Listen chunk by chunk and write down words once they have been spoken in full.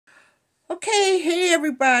Okay, hey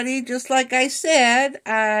everybody. Just like I said,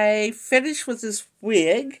 I finished with this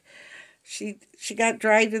wig. She got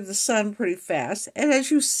dried in the sun pretty fast. And as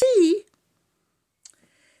you see,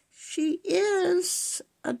 she is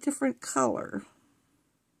a different color.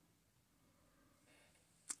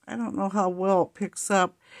 I don't know how well it picks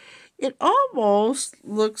up. It almost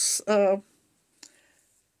looks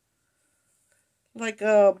like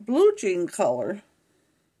a blue jean color.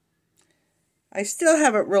 I still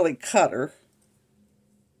haven't really cut her.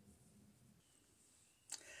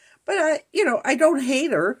 But I don't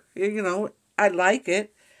hate her. I like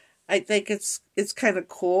it. I think it's kind of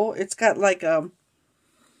cool. It's got like a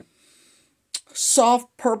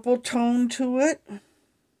soft purple tone to it.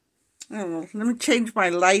 I don't know. Let me change my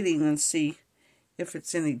lighting and see if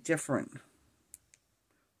it's any different.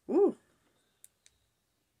 Ooh.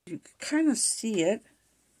 You can kind of see it.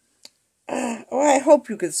 I hope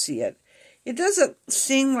you can see it. It doesn't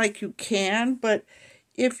seem like you can, but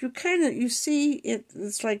if you see it,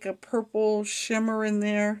 it's like a purple shimmer in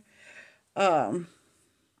there. It's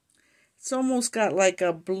almost got like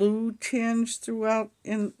a blue tinge throughout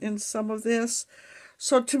in some of this.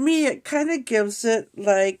 So to me, it kind of gives it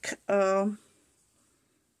like the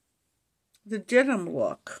denim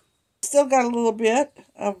look. Still got a little bit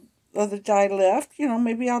of the dye left.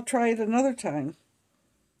 Maybe I'll try it another time.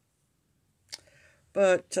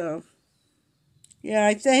 But yeah,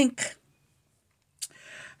 I think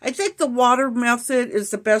the water method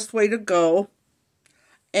is the best way to go.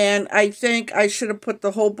 And I think I should have put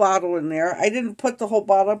the whole bottle in there. I didn't put the whole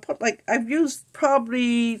bottle. I've used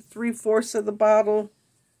probably 3/4 of the bottle.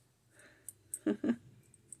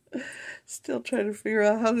 Still trying to figure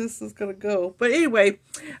out how this is going to go. But anyway,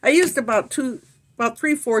 I used about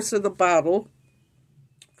 3/4 of the bottle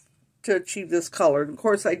to achieve this color. And of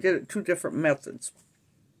course, I did it 2 different methods.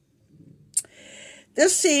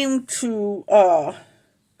 This seemed to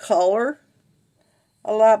color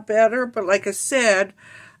a lot better, but like I said,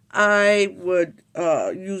 I would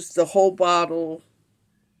use the whole bottle,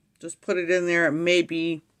 just put it in there, and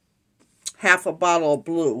maybe half a bottle of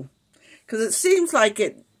blue, because it seems like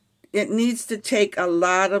it needs to take a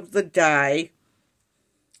lot of the dye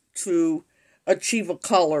to achieve a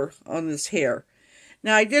color on this hair.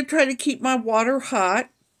 Now, I did try to keep my water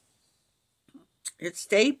hot. It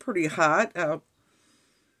stayed pretty hot.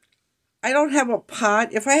 I don't have a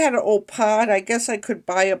pot. If I had an old pot, I guess I could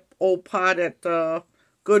buy an old pot at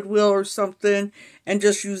Goodwill or something and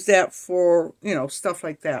just use that for, stuff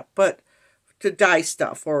like that. But to dye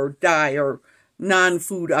stuff or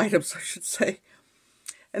non-food items, I should say.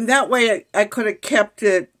 And that way I could have kept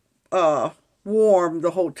it warm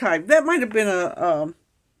the whole time. That might have been a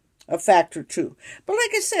factor too. But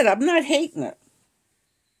like I said, I'm not hating it.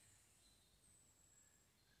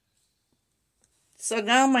 So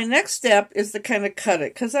now my next step is to kind of cut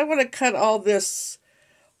it, because I want to cut all this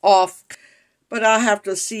off. But I'll have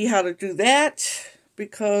to see how to do that,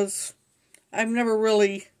 because I've never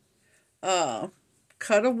really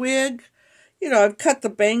cut a wig. I've cut the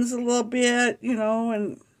bangs a little bit,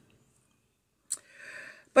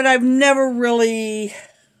 but I've never really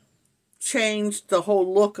changed the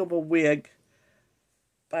whole look of a wig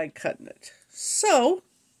by cutting it. So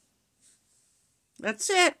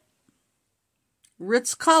that's it.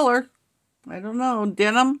 Ritz color. I don't know.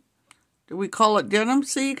 Denim. Do we call it denim?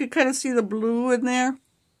 See, you can kind of see the blue in there.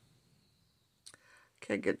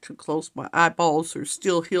 Can't get too close. My eyeballs are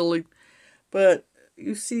still healing. But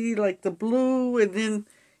you see like the blue, and then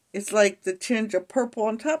it's like the tinge of purple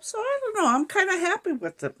on top. So I don't know. I'm kind of happy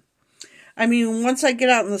with it. I mean, once I get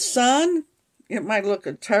out in the sun, it might look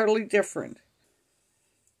entirely different.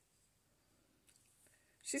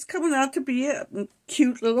 She's coming out to be a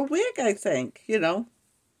cute little wig, I think,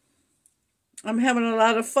 I'm having a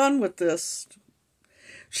lot of fun with this.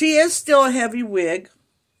 She is still a heavy wig.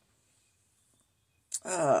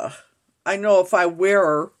 I know if I wear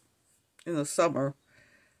her in the summer,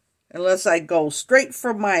 unless I go straight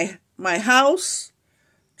from my house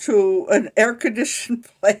to an air-conditioned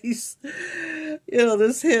place,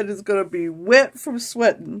 this head is going to be wet from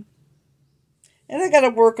sweating. And I got to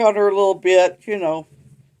work on her a little bit,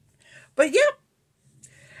 But yep,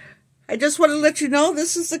 I just want to let you know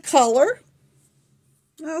this is the color.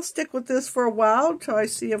 I'll stick with this for a while until I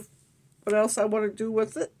see what else I want to do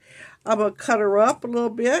with it. I'm going to cut her up a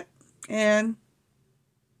little bit, and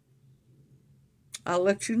I'll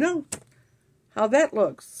let you know how that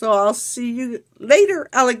looks. So I'll see you later,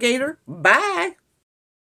 alligator. Bye.